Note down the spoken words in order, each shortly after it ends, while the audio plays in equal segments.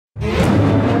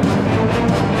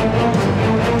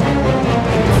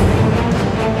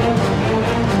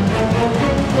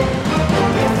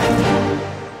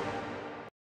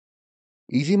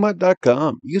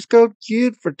EasyMutt.com. Use code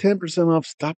CUTE for 10% off.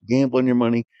 Stop gambling your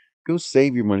money. Go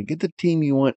save your money. Get the team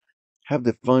you want. Have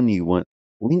the fun you want.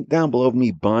 Link down below of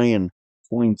me buying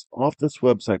coins off this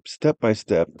website step by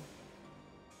step.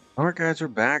 All right, guys, we're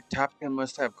back. Top 10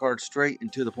 must-have cards, straight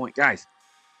and to the point. Guys,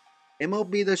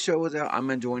 MLB The Show is out. I'm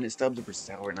enjoying it. Stubs are for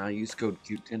sale right now. Use code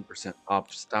CUTE 10%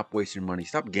 off. Stop wasting your money.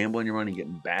 Stop gambling your money,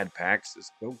 getting bad packs.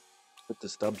 Just go get the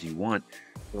stubs you want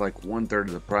for like 1/3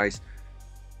 of the price.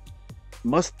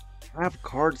 Must have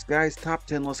cards, guys. Top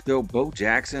 10. Let's go. Bo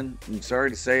Jackson. I'm sorry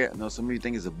to say it. I know some of you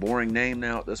think it's a boring name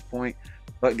now at this point,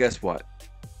 but guess what?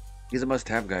 He's a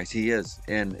must-have, guys. He is.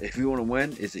 And if you want to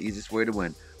win, it's the easiest way to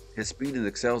win. His speed and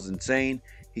excel is insane.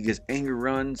 He gets angry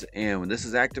runs, and when this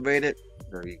is activated,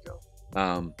 there you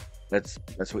go.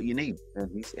 That's what you need. And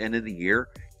he's end of the year.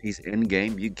 He's in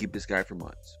game. You can keep this guy for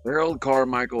months. Harold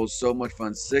Carmichael is so much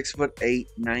fun. 6'8",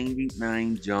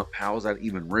 99 jump. How is that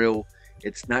even real?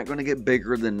 It's not going to get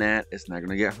bigger than that. It's not going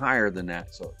to get higher than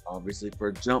that. So obviously for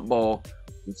a jump ball,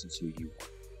 this is who you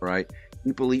want, right?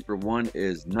 Keep Elite for 1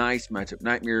 is nice. Matchup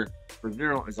Nightmare for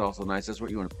 0 is also nice. That's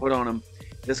what you want to put on him.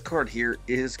 This card here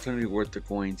is going to be worth the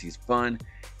coins. He's fun,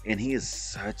 and he is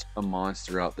such a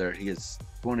monster out there. He is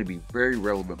going to be very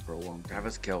relevant for a long time.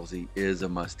 Travis Kelce is a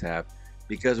must-have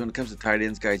because when it comes to tight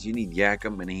ends, guys, you need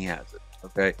Yakum, and he has it.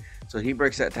 Okay, so he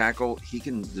breaks that tackle. He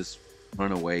can just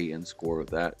run away and score with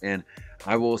that. And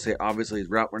I will say, obviously, his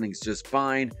route running is just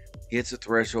fine. He hits the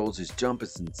thresholds. His jump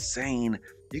is insane.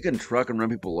 You can truck and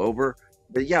run people over.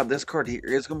 But yeah, this card here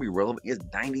is going to be relevant. He has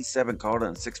 97 called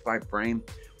on 6'5" frame,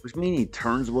 which means he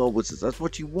turns well, which is that's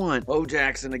what you want. Bo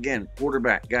Jackson, again,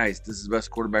 quarterback. Guys, this is the best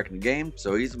quarterback in the game,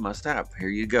 so he's a must-have. Here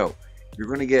you go. You're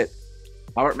going to get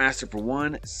Albert Master for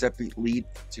 1, Seppi Lead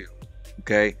for 2.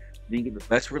 Okay? Then you get the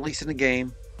best release in the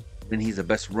game, then he's the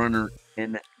best runner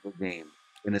in the game.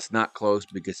 And it's not close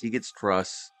because he gets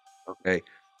trust. Okay?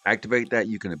 Activate that.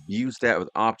 You can abuse that with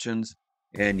options.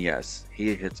 And yes,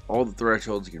 he hits all the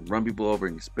thresholds. He can run people over,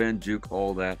 he can spin, juke,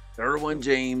 all that. Derwin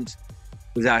James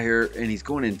is out here and he's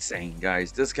going insane,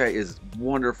 guys. This guy is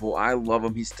wonderful. I love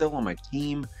him. He's still on my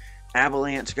team.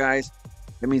 Avalanche, guys.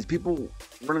 That means people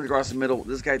running across the middle.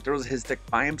 This guy throws his stick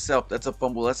by himself. That's a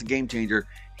fumble. That's a game changer.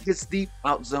 He gets deep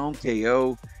out zone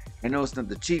KO. I know it's not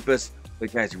the cheapest,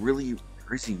 but guys, really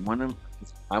want him.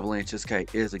 Avalanche, this guy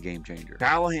is a game changer.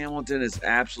 Kyle Hamilton is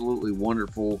absolutely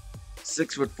wonderful.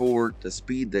 6'4", the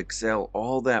speed, the excel,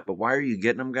 all that. But why are you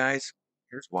getting him, guys?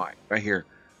 Here's why. Right here.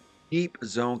 Deep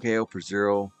zone KO for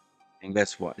 0. And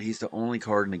guess what? He's the only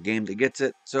card in the game that gets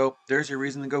it. So there's your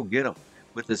reason to go get him.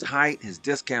 With his height, his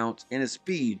discounts, and his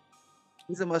speed,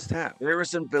 he's a must-have.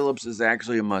 Harrison Phillips is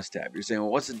actually a must-have. You're saying,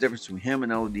 well, what's the difference between him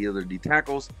and all the other D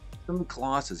tackles? Some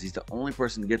Colossus. He's the only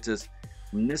person that gets this.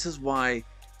 And this is why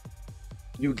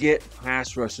you get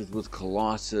pass rushers with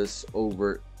Colossus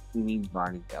over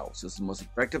anybody else. It's the most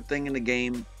effective thing in the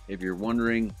game. If you're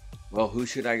wondering, well, who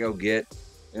should I go get?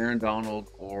 Aaron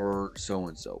Donald or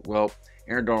so-and-so? Well,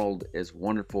 Aaron Donald is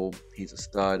wonderful. He's a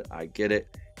stud. I get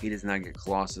it. He does not get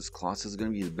Colossus. Colossus is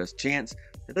going to be the best chance.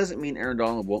 That doesn't mean Aaron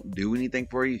Donald won't do anything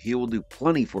for you. He will do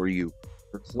plenty for you.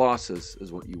 But Colossus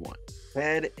is what you want.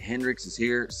 Ted Hendricks is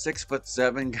here.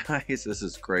 6'7", guys. This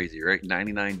is crazy, right?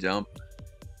 99 jump.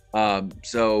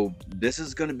 So this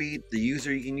is going to be the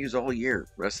user you can use all year,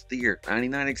 rest of the year.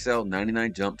 99 excel,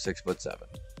 99 jump, 6'7".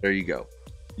 There you go.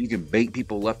 You can bait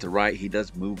people left to right. He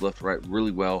does move left to right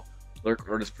really well. Lurk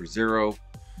artist for 0.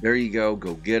 There you go.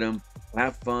 Go get him.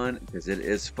 Have fun because it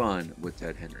is fun with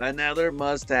Ted Hendricks. Another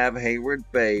must-have, Hayward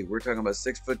Bay. We're talking about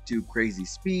 6'2", crazy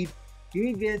speed.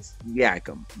 He gets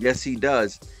Yakum. Yes, he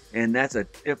does. And that's a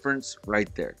difference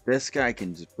right there. This guy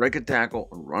can just break a tackle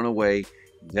and run away.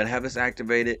 You gotta have this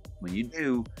activated. When you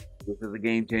do, this is a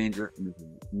game changer, and this is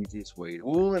the easiest way to.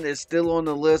 Woolen is still on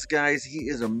the list, guys. He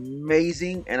is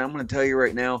amazing, and I'm gonna tell you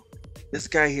right now, this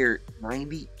guy here,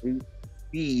 98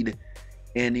 speed,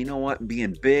 and you know what?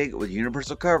 Being big with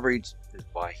universal coverage is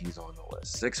why he's on the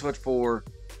list. 6'4",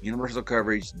 universal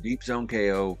coverage, deep zone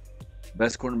KO,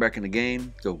 best cornerback in the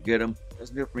game. Go get him. That's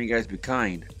good for you guys. Be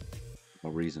kind. No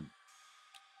reason.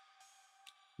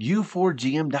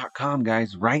 U4GM.com,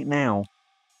 guys, right now.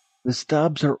 The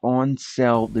stubs are on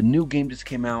sale. The new game just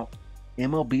came out.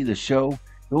 MLB The Show.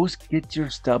 Go get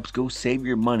your stubs. Go save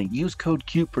your money. Use code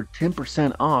CUTE for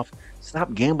 10% off.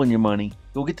 Stop gambling your money.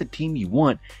 Go get the team you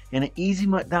want. And at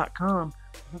EasyMutt.com,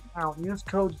 use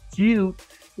code CUTE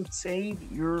to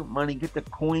save your money. Get the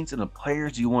coins and the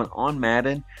players you want on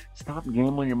Madden. Stop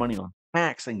gambling your money on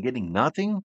packs and getting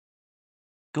nothing.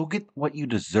 Go get what you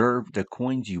deserve, the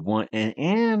coins you want.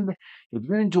 And if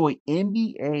you enjoy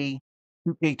NBA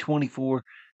 2K24,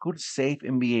 go to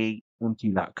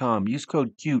safenbamt.com. Use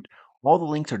code CUTE All the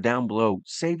links are down below.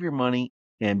 Save your money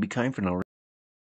and be kind for now.